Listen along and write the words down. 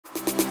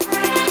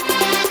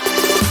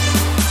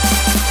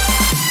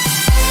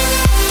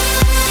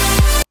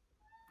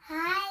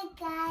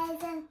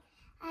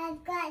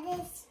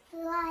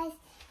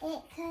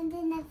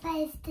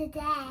is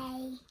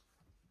today?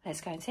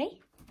 Let's go and see.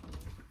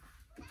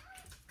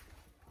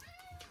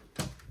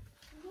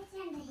 What's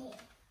under here?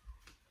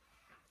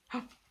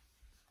 Oh.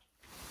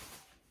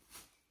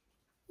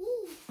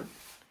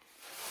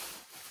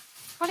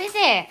 What is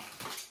it?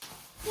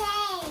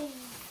 James.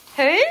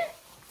 Who?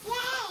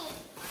 James.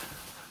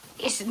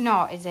 It's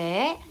not, is it?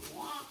 Yeah.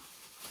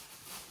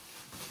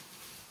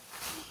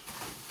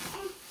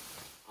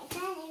 I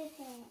can't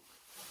open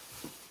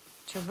it.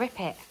 To rip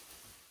it.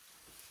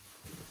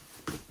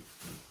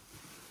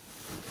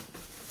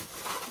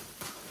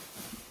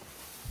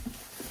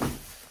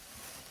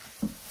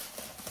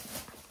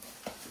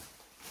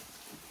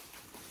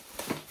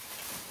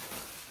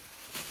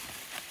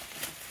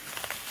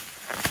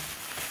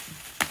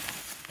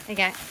 There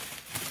you go.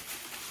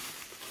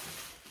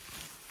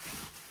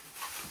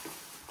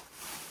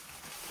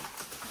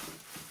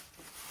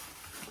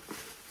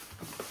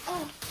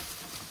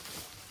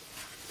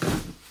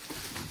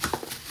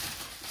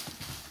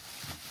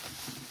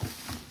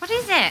 What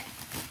is it?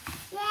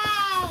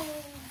 James.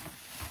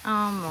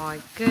 Oh my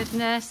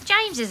goodness.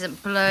 James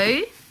isn't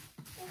blue.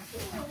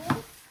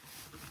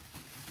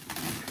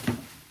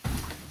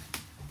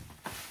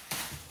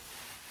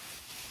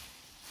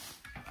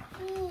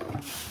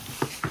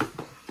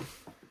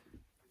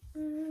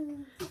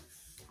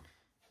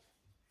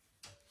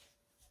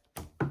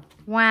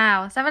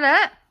 Wow, let's have a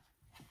look.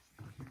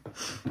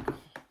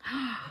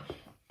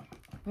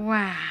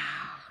 Wow,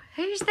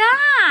 who's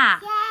that?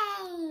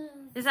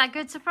 James. Is that a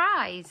good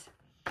surprise?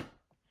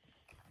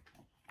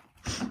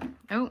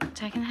 Oh,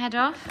 taking the head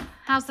off.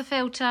 How's the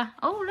filter?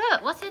 Oh,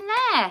 look, what's in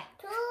there?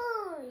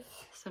 Tools.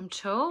 Some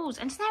tools.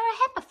 And is there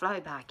a HEPA flow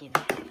bag in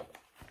there?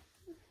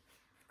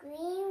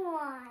 Green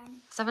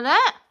one. Let's have a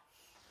look.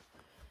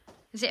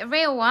 Is it a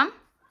real one?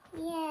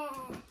 Yeah.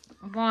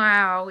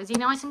 Wow, is he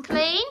nice and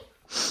clean?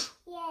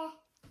 Yeah.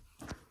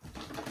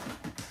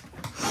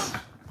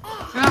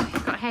 Oh,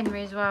 you've got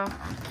Henry as well.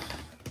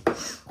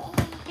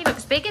 He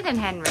looks bigger than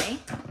Henry.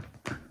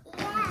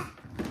 Yeah.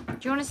 Do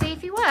you want to see if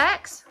he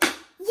works?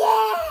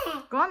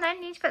 Yeah. Go on then,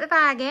 you need to put the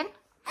bag in.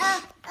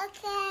 Oh,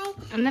 okay.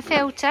 And the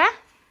filter.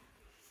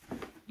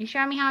 You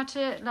show me how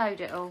to load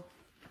it all.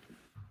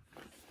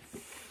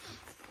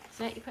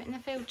 So you're putting the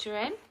filter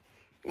in.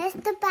 That's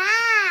the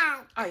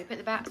bag. Oh, you put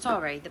the bag,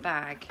 sorry, the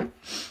bag.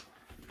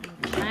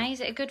 Okay, is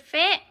it a good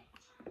fit?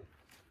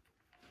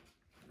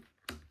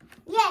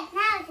 Yes,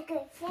 now it's a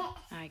good fit.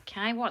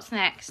 Okay, what's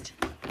next?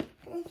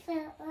 This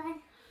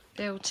one.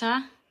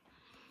 Filter.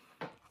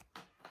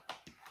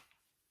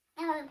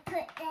 Now we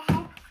put the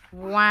head.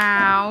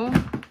 Wow.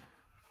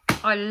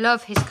 I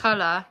love his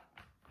colour.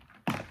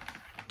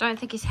 Don't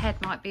think his head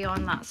might be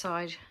on that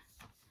side.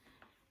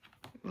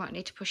 Might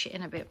need to push it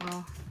in a bit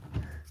more.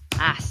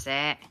 That's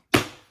it.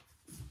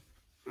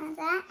 And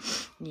that.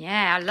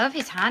 Yeah, I love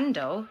his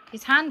handle.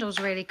 His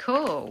handle's really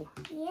cool.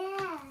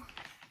 Yeah.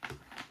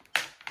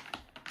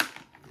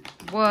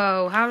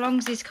 Whoa, how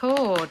long's his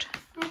cord?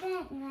 I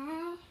don't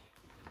know.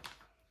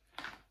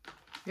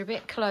 You're a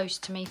bit close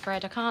to me,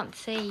 Fred. I can't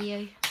see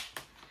you.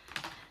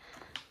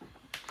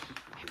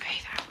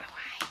 Move out of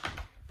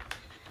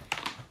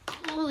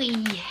the way.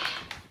 Oi.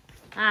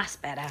 That's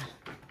better.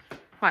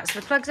 Right, so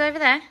the plug's over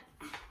there.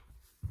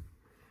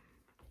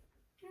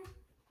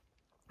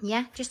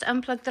 Yeah, just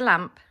unplug the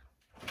lamp.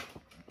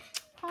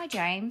 Hi,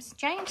 James.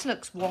 James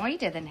looks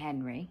wider than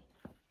Henry.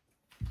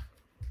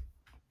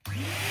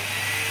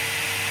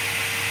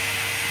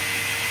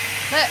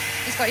 Look,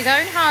 he's got his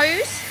own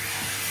hose.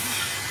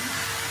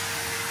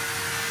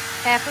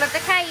 Careful of the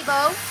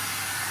cable.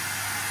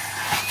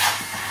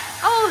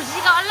 Oh, has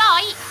he got a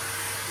light?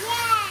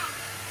 Yeah.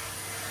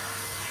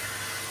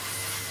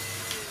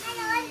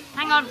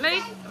 Hang on,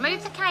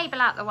 move the cable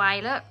out the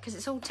way, look, because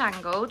it's all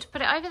tangled.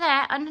 Put it over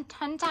there and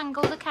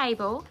untangle the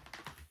cable.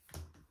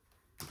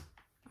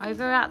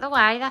 Over out the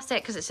way, that's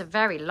it, because it's a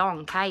very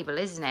long cable,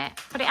 isn't it?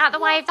 Put it out the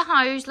way of the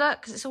hose,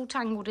 look, because it's all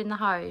tangled in the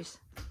hose.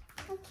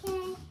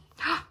 Okay.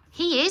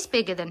 He is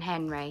bigger than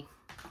Henry.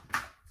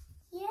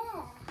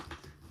 Yeah.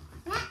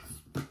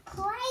 That's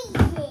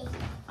crazy.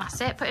 That's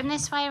it, put him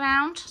this way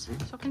around so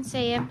I can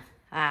see him.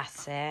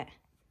 That's it.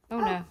 Oh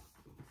no.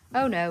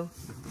 Oh no.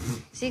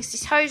 Is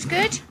his hose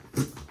good?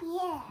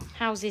 Yeah.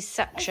 How's his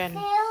suction?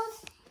 The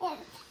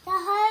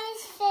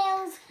hose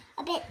feels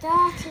a bit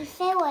dirty,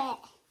 feel it.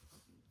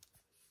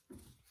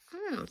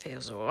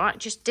 Feels all right.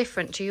 Just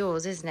different to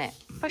yours, isn't it?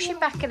 Push it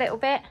back a little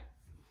bit.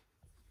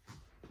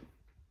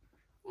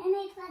 I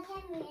need to plug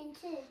Henry in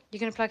too. You're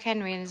going to plug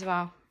Henry in as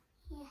well?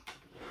 Yeah.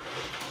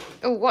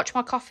 Oh, watch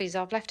my coffees.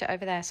 I've left it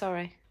over there.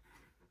 Sorry.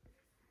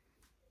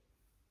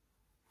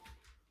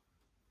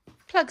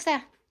 Plug's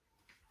there.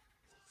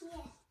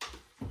 Yeah.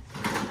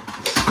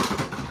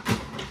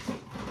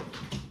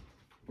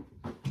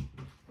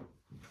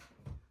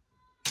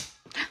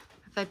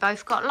 Have they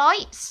both got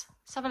lights?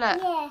 Let's have a look.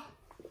 Yeah.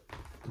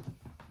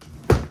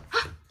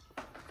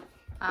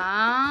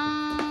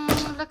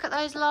 Ah, look at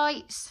those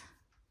lights.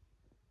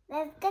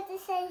 They've got the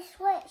same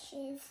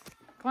switches.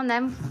 Go on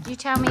then. You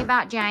tell me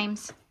about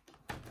James.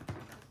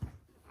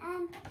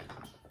 And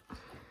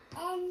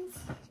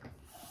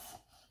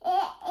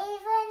It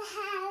even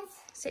has...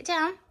 Sit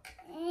down.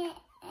 And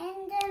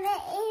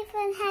it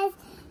even has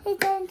his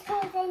own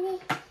toys, and you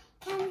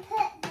can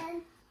put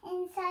them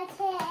inside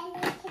here, and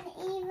you can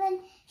even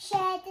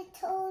share the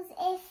tools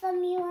if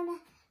you want to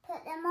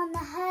put them on the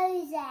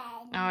hose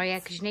end. Oh, yeah,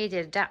 because you need the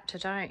adapter,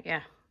 don't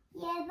you?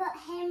 Yeah, but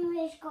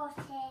Henry's got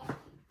it.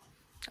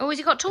 Oh, has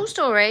he got tool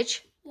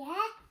storage?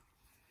 Yeah?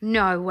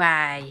 No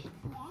way.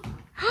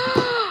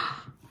 Yeah.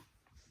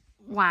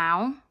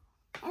 Wow.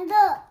 And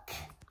look.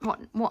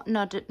 What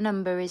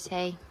number is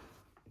he?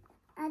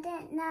 I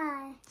don't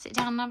know. Sit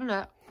down and have a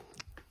look.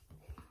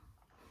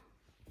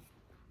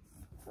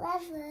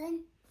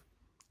 11.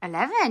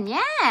 11,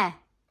 yeah.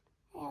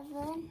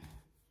 11.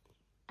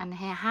 And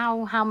here,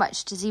 how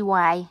much does he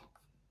weigh?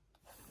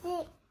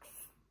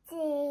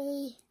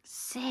 60.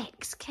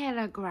 6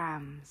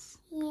 kilograms.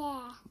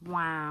 Yeah.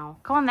 Wow.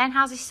 Come on then,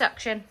 how's his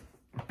suction?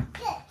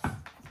 Good.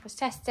 Let's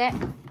test it.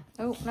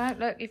 Oh, no,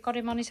 look, you've got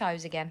him on his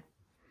hose again.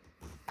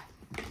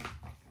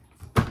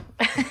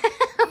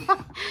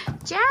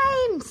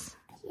 James!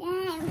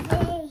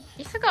 Jamesy.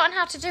 You've forgotten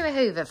how to do a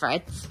hoover,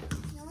 Fred.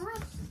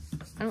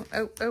 No.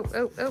 Oh.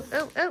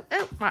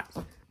 Right.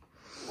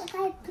 Look,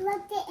 I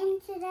plugged it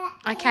into that.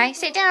 Okay,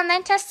 sit down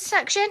then, test the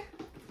suction.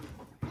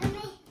 We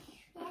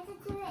have to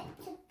do it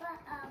to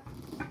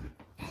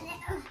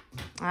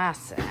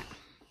That's it.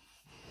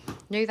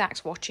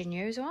 Nuvac's watching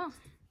you as well.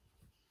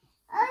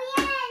 Oh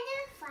yeah,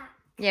 Nuvac.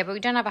 Yeah, but we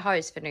don't have a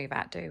hose for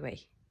Nuvac, do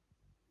we?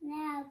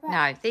 No, but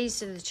No,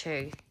 these are the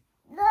two.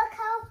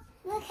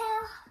 look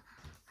how.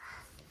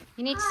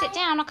 You need to sit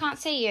down, I can't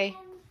see you.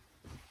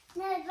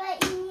 No,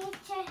 but you need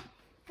to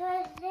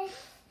go this.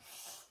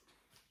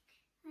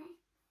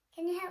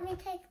 Can you help me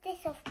take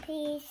this off,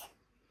 please?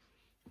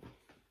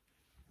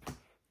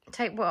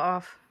 Take what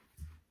off?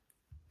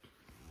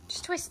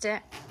 Just twist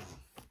it.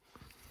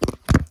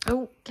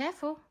 Oh,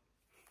 careful.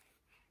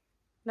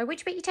 No,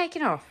 which bit are you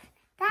taking off?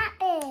 That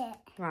bit.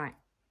 Right.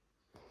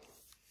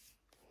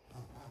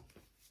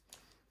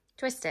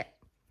 Twist it.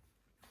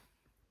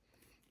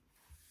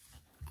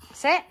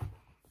 Sit.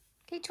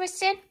 Keep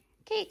twisting.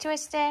 Keep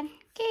twisting.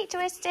 Keep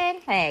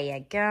twisting. There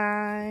you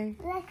go.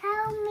 Look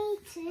how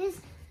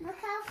meters. Look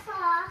how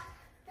far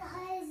the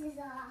hoses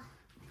are.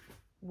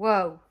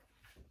 Whoa.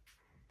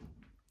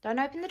 Don't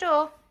open the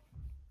door.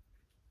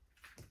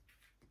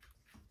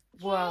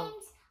 Whoa.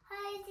 James'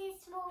 hose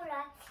is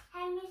smaller.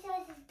 Henry's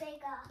hose is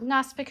bigger. And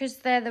that's because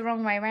they're the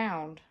wrong way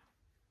round.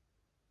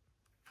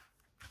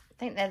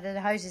 I think the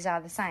hoses are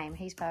the same.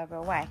 He's further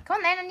away. Come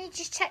on then, I need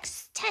you to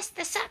test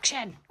the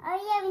suction.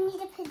 Oh yeah, we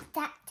need to put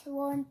that two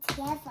on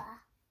together.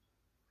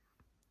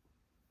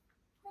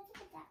 Where's the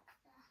adapter?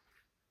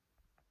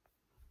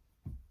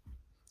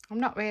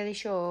 I'm not really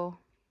sure.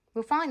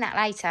 We'll find that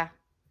later.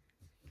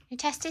 You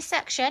test his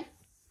suction?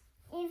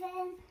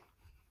 Even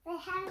they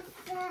have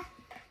the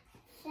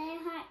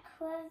same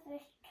quiver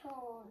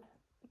tool.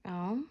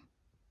 Oh.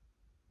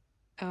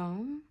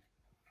 Oh.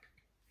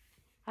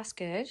 That's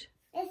good.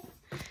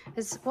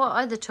 What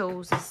other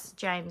tools has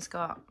James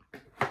got?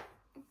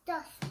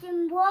 Dust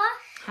and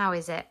wash. How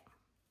is it?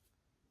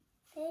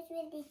 It's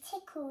really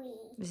tickly.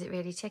 Is it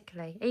really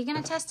tickly? Are you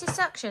going to test his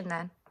suction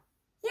then?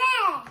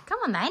 Yeah. Come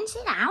on then,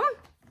 sit down.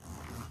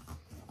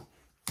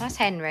 That's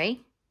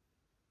Henry.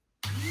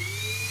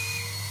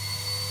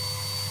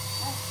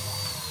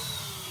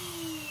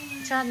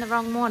 Turned the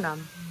wrong one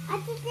on. I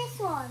did this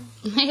one.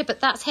 Yeah, but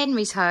that's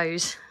Henry's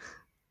hose.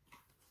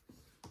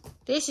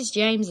 This is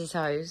James's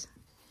hose.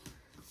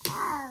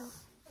 Oh.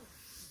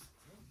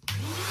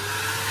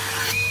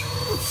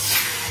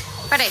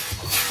 Freddie.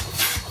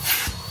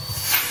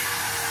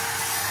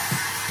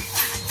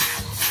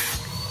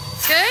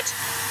 Good?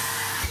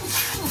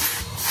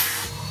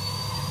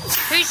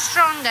 Who's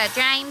stronger,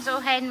 James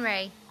or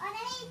Henry?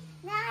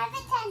 I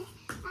haven't done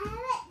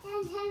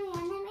Henry.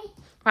 Let me.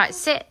 Right,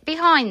 sit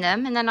behind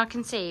them and then I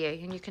can see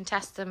you and you can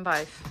test them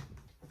both.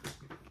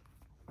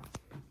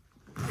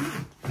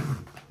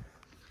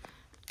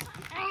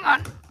 Hang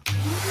on.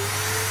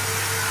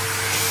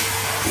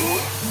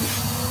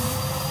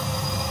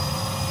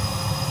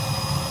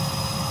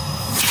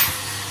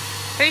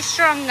 Who's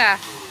stronger?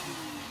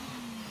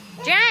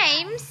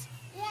 James?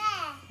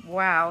 Yeah.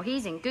 Wow,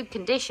 he's in good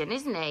condition,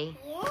 isn't he?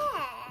 Yeah.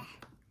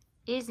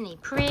 Isn't he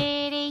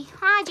pretty?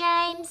 Hi,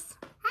 James.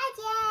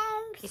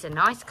 Hi, James. He's a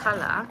nice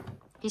colour.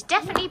 He's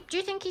definitely... Do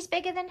you think he's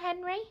bigger than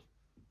Henry?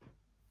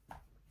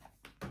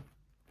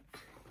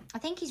 I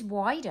think he's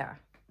wider.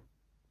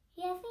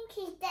 Yeah, I think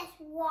he's just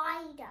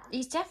wider.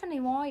 He's definitely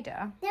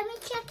wider. Let me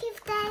check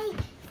if they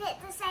fit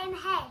the same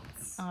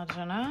heads. I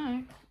don't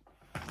know.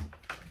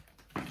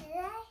 Do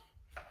they?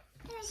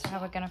 That's how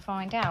we're going to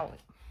find out.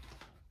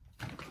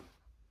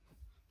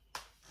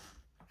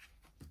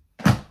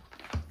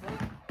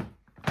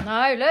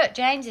 No, look,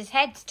 James's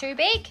head's too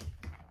big.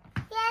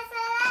 Yeah, so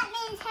that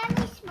means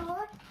Henry's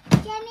small.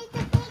 Jamie's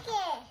the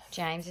biggest.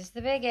 James is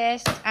the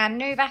biggest and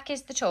Nuvac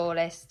is the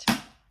tallest. Yeah,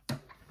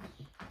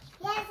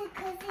 because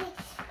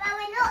well,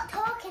 we're not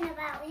talking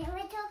about it.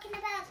 We're talking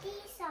about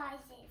these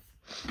sizes.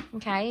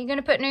 Okay, you're going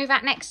to put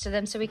Nuvac next to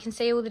them so we can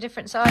see all the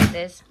different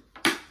sizes.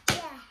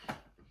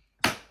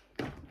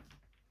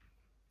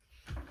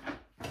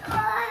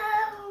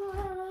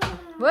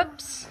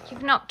 Whoops,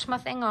 you've knocked my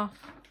thing off.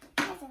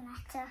 Doesn't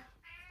matter.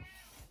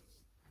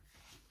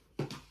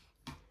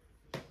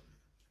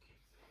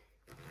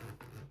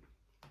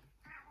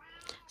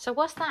 So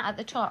what's that at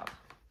the top?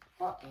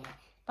 What bit?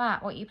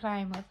 That, what are you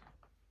playing with?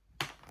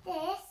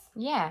 This?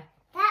 Yeah.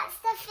 That's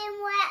the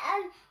thing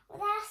where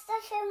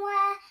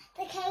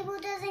the cable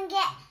doesn't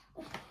get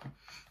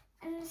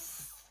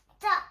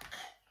stuck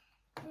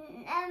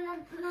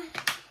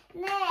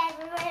there,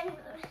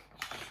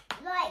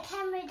 like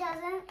Henry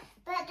doesn't,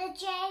 but the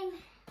James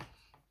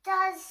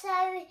does.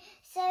 So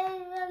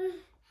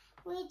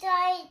we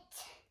don't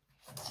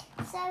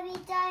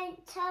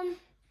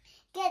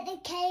get the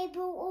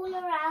cable all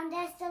around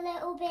us. A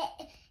little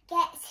bit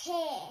gets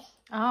here.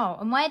 Oh,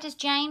 and where does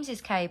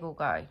James's cable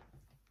go?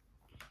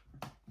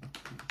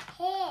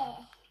 Here.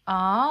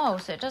 Oh,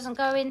 so it doesn't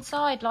go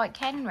inside like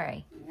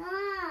Henry? No.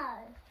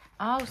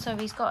 Oh, so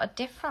he's got a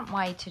different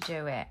way to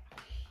do it.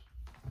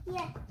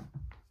 Yeah.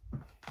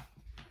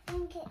 I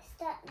think it's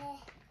stuck there.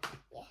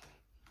 Yeah.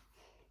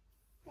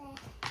 There.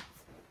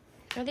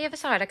 On the other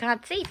side, I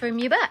can't see from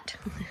your butt.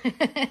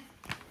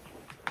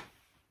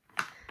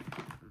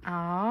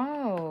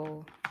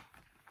 Oh.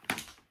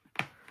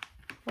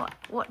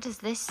 What does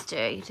this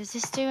do? Does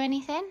this do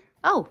anything?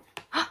 Oh,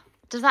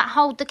 does that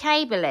hold the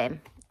cable in?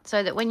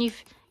 So that when it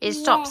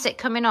stops it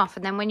coming off,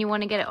 and then when you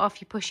want to get it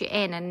off, you push it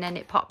in and then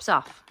it pops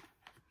off.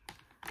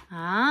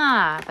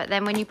 Ah, but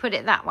then when you put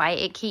it that way,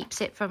 it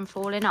keeps it from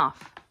falling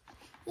off.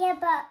 Yeah,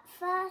 but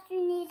first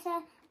we need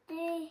to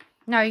do...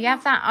 No, you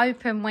have that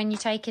open when you're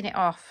taking it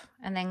off,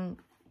 and then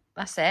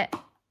that's it.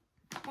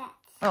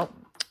 Oh,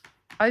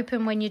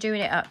 open when you're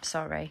doing it up,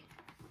 sorry.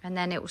 And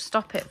then it will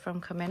stop it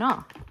from coming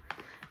off.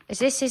 Is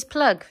this his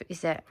plug,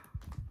 is it?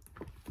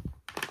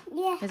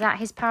 Yeah. Is that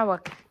his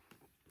power?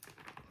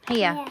 Here.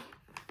 Yeah.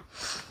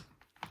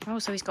 Oh,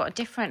 so he's got a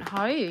different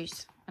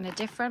hose and a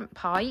different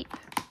pipe.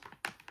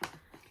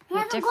 He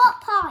hasn't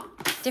got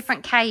pipes.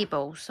 Different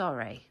cable,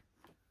 sorry.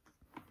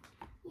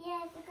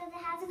 Yeah, because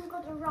it hasn't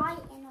got the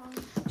writing on.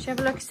 Shall we have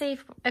a look, see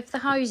if the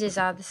hoses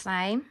are the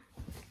same?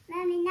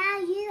 Mummy, now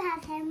you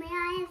have Henry,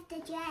 I have the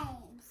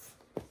James.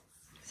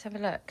 Let's have a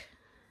look.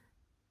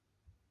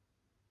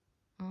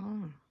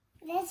 Oh.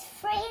 There's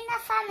 3 in the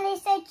family,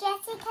 so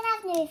Jessie can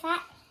have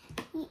Newfac.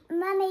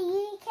 Mummy,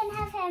 you can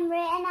have Henry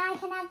and I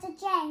can have the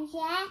James,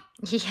 yeah?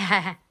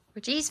 Yeah,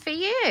 which is for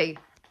you.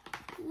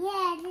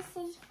 Yeah, this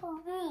is for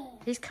me.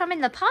 He's come in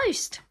the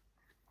post.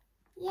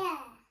 Yeah.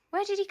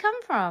 Where did he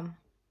come from?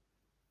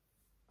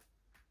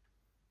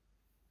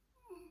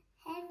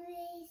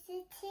 Henry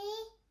City.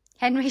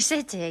 Henry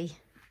City.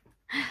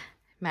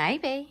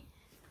 Maybe.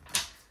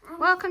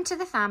 Welcome to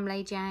the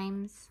family,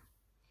 James.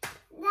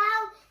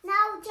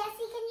 Now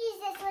Jessie can use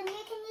this one,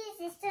 you can use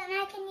this one,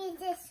 and I can use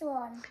this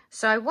one.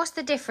 So what's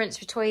the difference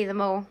between them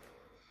all?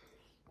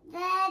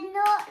 They're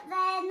not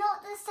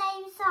the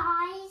same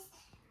size,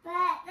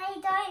 but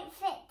they don't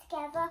fit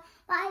together.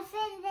 But I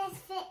think this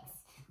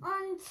fits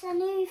onto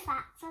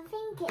Newfax. I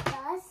think it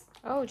does.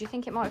 Oh, do you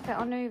think it might fit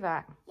on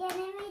Nuvac? Yeah, let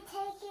me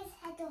take his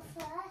head off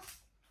first.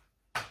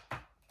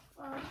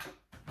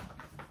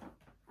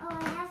 Oh,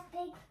 it has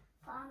big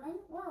farming.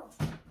 Whoa.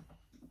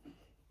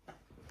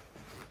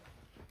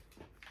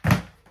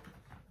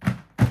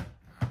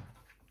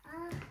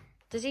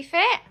 Does he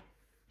fit?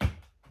 Yeah!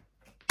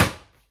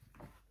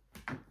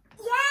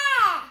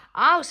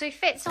 Oh, so he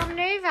fits on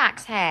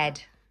Nuvac's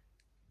head.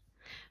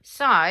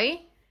 So,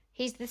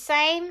 he's the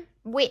same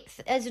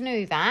width as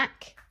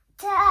Nuvac.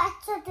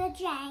 To the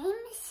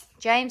James.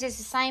 James is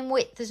the same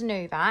width as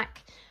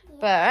Nuvac,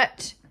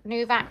 but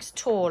Nuvac's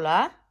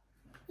taller.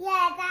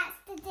 Yeah, that's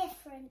the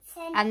difference.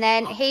 And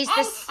then he's the...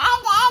 he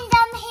hasn't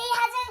got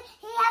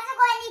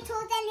any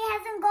tools and he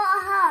hasn't got a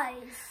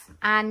hose.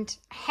 And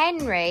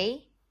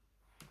Henry...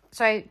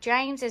 So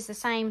James is the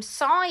same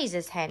size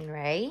as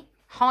Henry,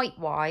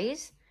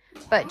 height-wise,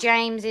 but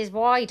James is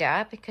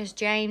wider because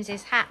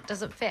James's hat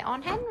doesn't fit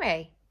on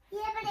Henry.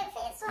 Yeah, but it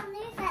fits on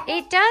Nuvac.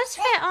 It does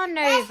fit on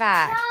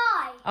Nuvac. Let's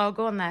try. Oh,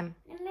 go on then.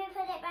 Let me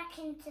put it back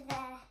into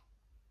there.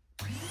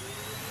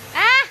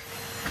 Ah!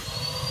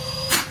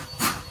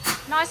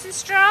 Nice and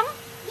strong?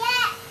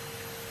 Yeah.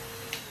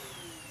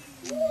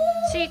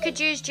 So you could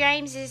use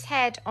James's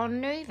head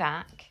on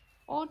Nuvac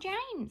or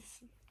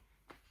James.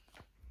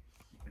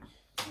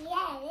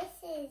 Yeah,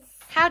 this is...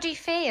 How do you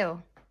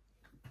feel?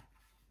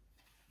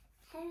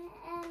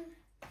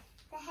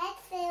 The head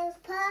feels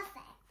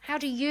perfect. How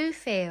do you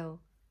feel?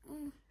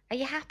 Are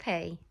you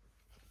happy?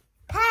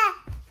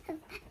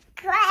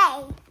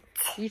 Great.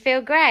 You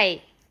feel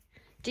great?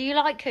 Do you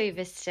like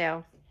hoovers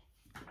still?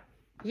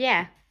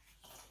 Yeah.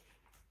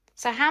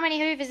 So how many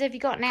hoovers have you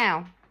got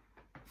now?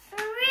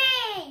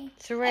 3.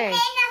 3. In the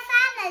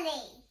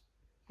family.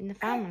 In the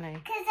family?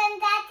 Because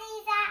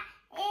Daddy's at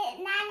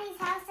Nanny's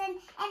house and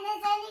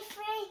there's only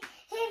 3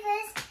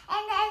 hoovers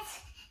and there's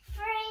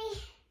 3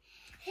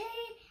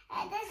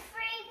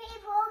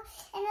 people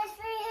and there's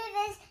 3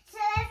 hoovers, so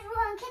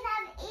everyone can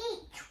have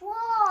each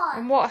one.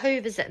 And what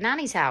hoovers at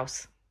Nanny's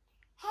house?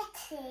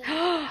 Hetty.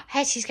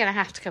 Hetty's going to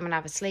have to come and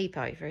have a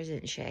sleepover,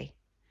 isn't she?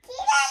 She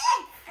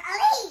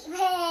doesn't sleep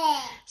here.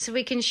 So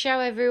we can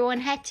show everyone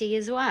Hetty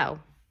as well.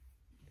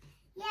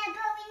 Yeah, but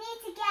we need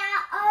to get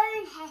our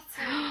own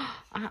Hetty.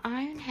 Our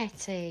own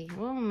Hetty.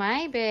 Well,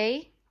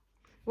 maybe.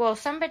 Well,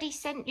 somebody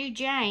sent you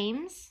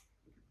James,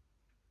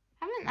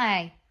 haven't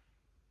they?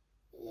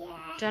 Yeah.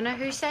 Don't know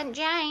who sent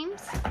James.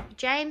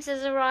 James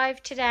has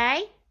arrived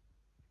today.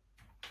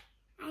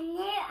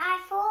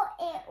 I thought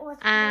it was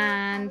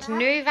And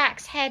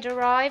Novak's head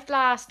arrived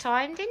last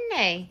time, didn't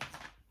he?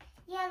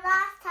 Yeah,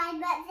 last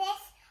time, but this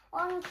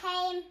one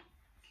came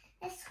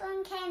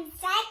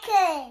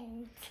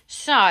second.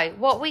 So,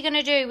 what are we going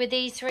to do with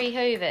these 3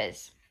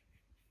 hoovers?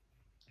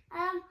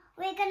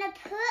 We're gonna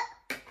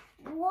put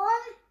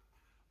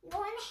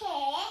one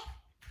here,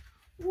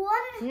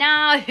 one.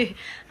 No.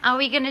 Are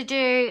we going to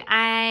do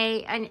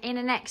in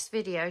the next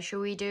video, shall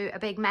we do a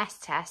big mess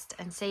test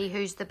and see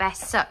who's the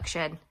best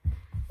suction?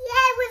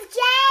 Yeah, with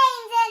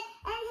James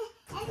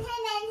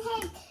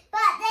and him.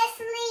 But let's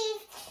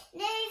leave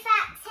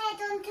Novak's head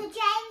onto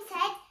James'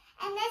 head,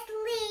 and let's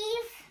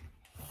leave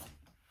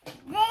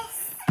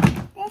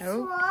this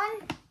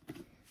one.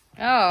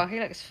 Oh, he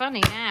looks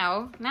funny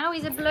now. Now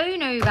he's a blue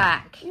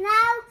Novak.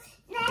 Now,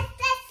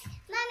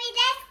 Mummy,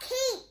 let's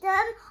keep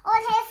them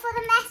on here for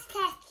the mess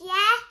test,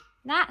 yeah?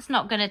 That's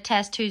not going to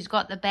test who's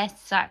got the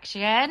best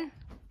suction.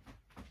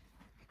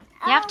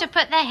 You have to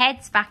put their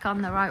heads back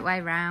on the right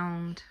way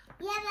round.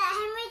 Yeah, but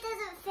Henry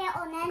doesn't fit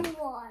on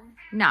anyone.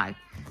 No.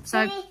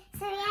 So he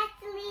has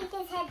to leave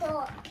his head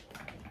on.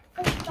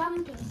 It's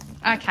bumpy.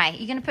 Okay,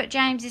 you're going to put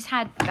James's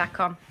head back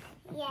on?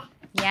 Yeah.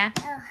 Yeah?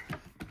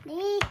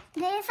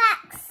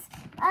 Novak's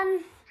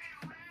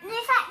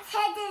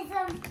head is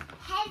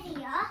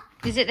heavier.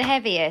 Is it the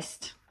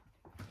heaviest?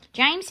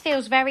 James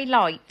feels very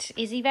light.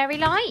 Is he very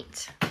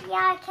light?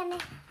 Yeah,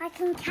 I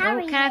can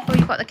carry him. Oh, careful,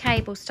 you've got the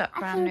cable stuck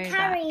around Novak. I can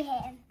carry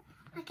him.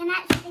 I can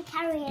actually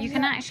carry him. You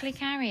can actually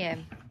carry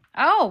him.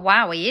 Oh,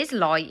 wow, he is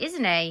light,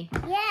 isn't he?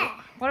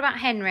 Yeah. What about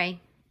Henry?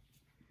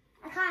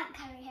 I can't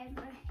carry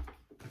Henry.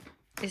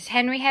 Is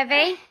Henry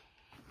heavy?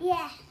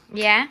 Yeah.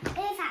 Yeah?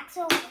 Novak's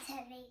always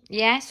heavy.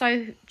 Yeah,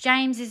 so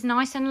James is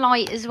nice and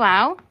light as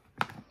well.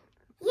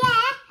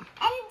 Yeah,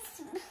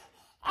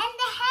 and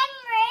the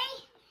Henry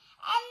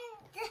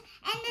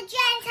and the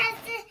James has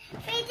the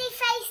 3D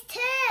face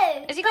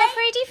too. Has he got a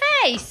 3D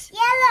face?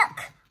 Yeah,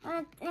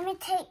 look. Let me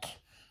take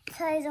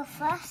toes off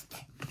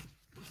first.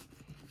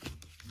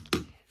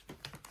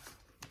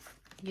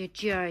 You're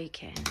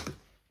joking.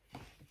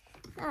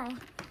 No,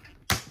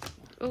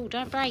 Oh,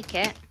 don't break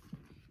it.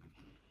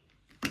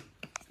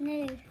 it's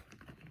new.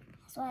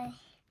 That's why.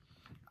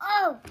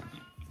 Oh,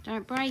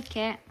 Don't break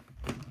it.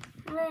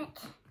 look.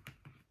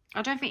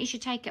 I don't think you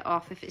should take it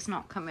off if it's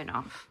not coming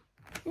off.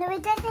 No, we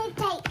definitely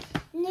take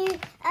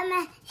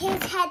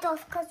his head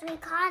off because we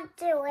can't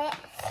do it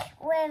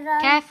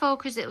with. Careful,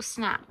 because it'll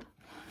snap.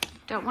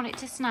 Don't want it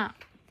to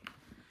snap.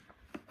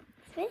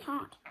 It's really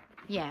hard.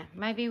 Yeah,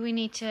 maybe we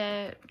need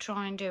to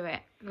try and do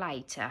it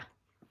later.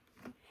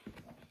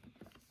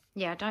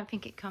 Yeah, I don't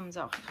think it comes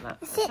off. Look,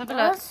 let's have a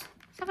look. Let's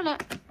have a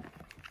look.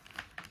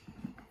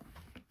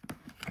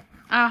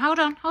 Oh, hold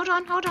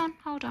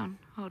on.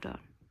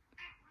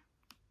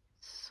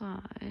 So,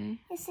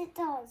 Yes, it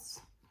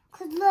does.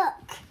 Cause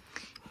look.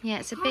 yeah,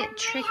 it's a bit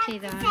tricky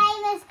though.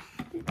 Same as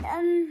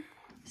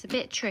It's a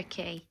bit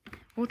tricky.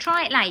 We'll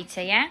try it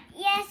later, yeah?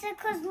 Yes,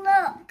 because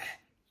look.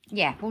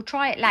 Yeah, we'll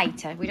try it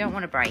later. We don't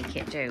want to break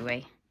it, do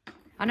we?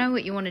 I know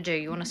what you want to do.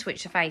 You want to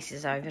switch the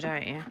faces over,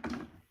 don't you?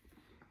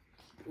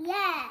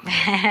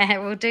 Yeah.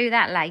 We'll do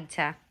that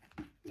later.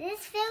 This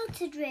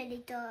filter's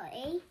really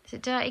dirty. Is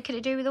it dirty? Could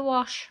it do with a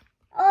wash?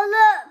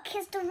 Oh, look.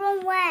 It's the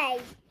wrong way.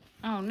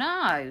 Oh,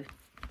 no.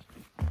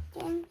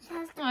 James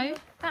has the... No,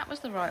 that was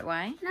the right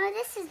way. No,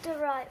 this is the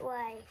right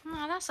way.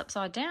 Oh, that's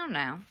upside down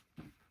now.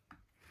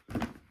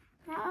 That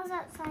was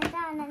upside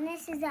down and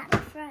this is at the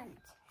front.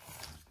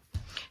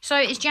 So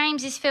is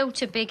James's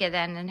filter bigger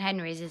then than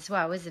Henry's as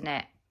well, isn't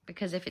it?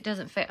 Because if it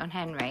doesn't fit on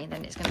Henry,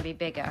 then it's going to be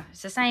bigger.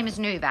 It's the same as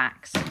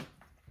Novak's.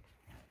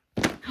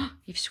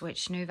 You've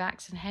switched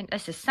Novak's and Henry.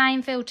 It's the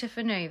same filter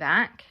for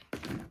Novak.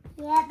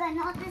 Yeah, but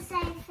not the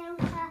same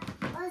filter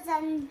as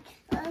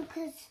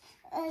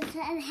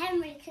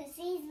Henry, because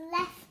he's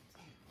left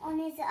on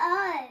his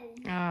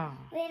own. Oh.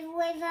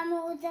 With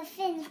all the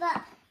fins,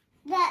 but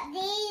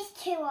these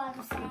two are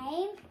the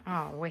same.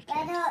 Oh, wicked.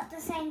 They're not the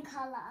same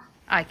colour.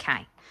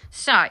 Okay,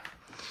 so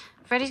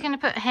Freddie's going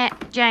to put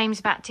James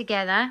back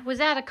together. Was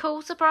that a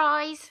cool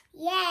surprise?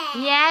 Yeah.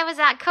 Yeah, was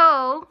that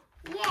cool?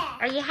 Yeah.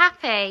 Are you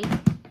happy?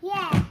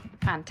 Yeah.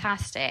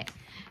 Fantastic.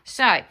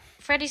 So,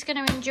 Freddie's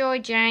going to enjoy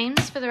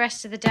James for the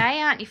rest of the day,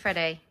 aren't you,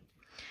 Freddie?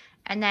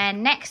 And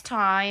then next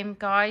time,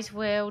 guys,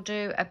 we'll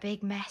do a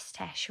big mess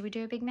test. Should we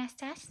do a big mess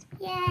test?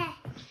 Yeah.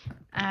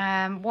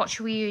 What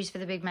should we use for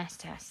the big mess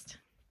test?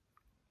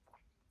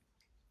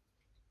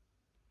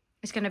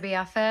 It's going to be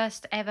our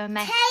first ever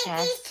mess Take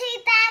test. these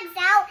two bags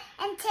out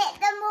and tip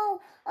them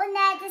all on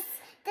there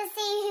to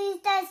see who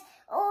does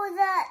all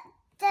the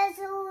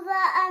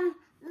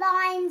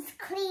lines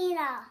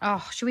cleaner.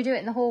 Oh, should we do it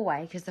in the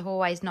hallway? Because the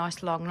hallway's a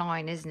nice long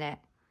line, isn't it?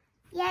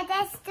 Yeah,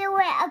 let's do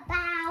it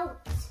about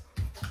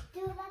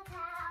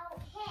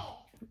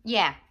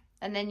Yeah,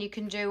 and then you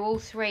can do all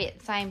three at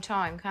the same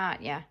time,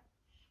 can't you?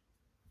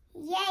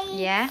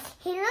 Yeah.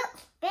 He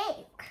looks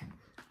big.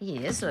 He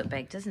does look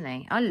big, doesn't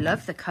he? I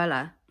love the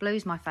colour.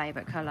 Blue's my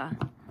favourite colour.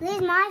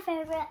 Blue's my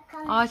favourite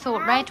colour. I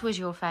thought red was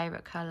your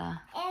favourite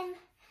colour.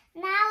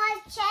 Now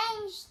I've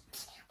changed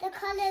the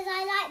colours.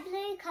 I like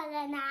blue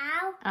colour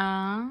now.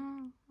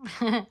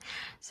 Oh.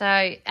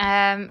 So,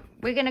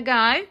 we're going to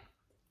go.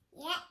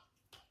 Yeah.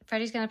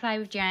 Freddie's going to play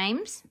with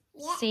James.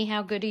 Yeah. See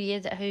how good he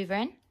is at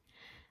hoovering.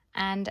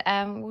 And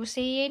we'll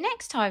see you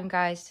next time,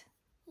 guys.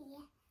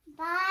 Yeah.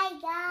 Bye,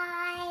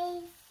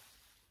 guys.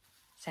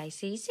 Say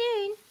see you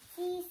soon.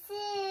 See you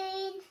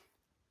soon.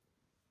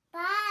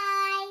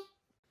 Bye.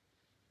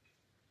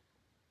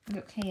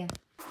 Look here.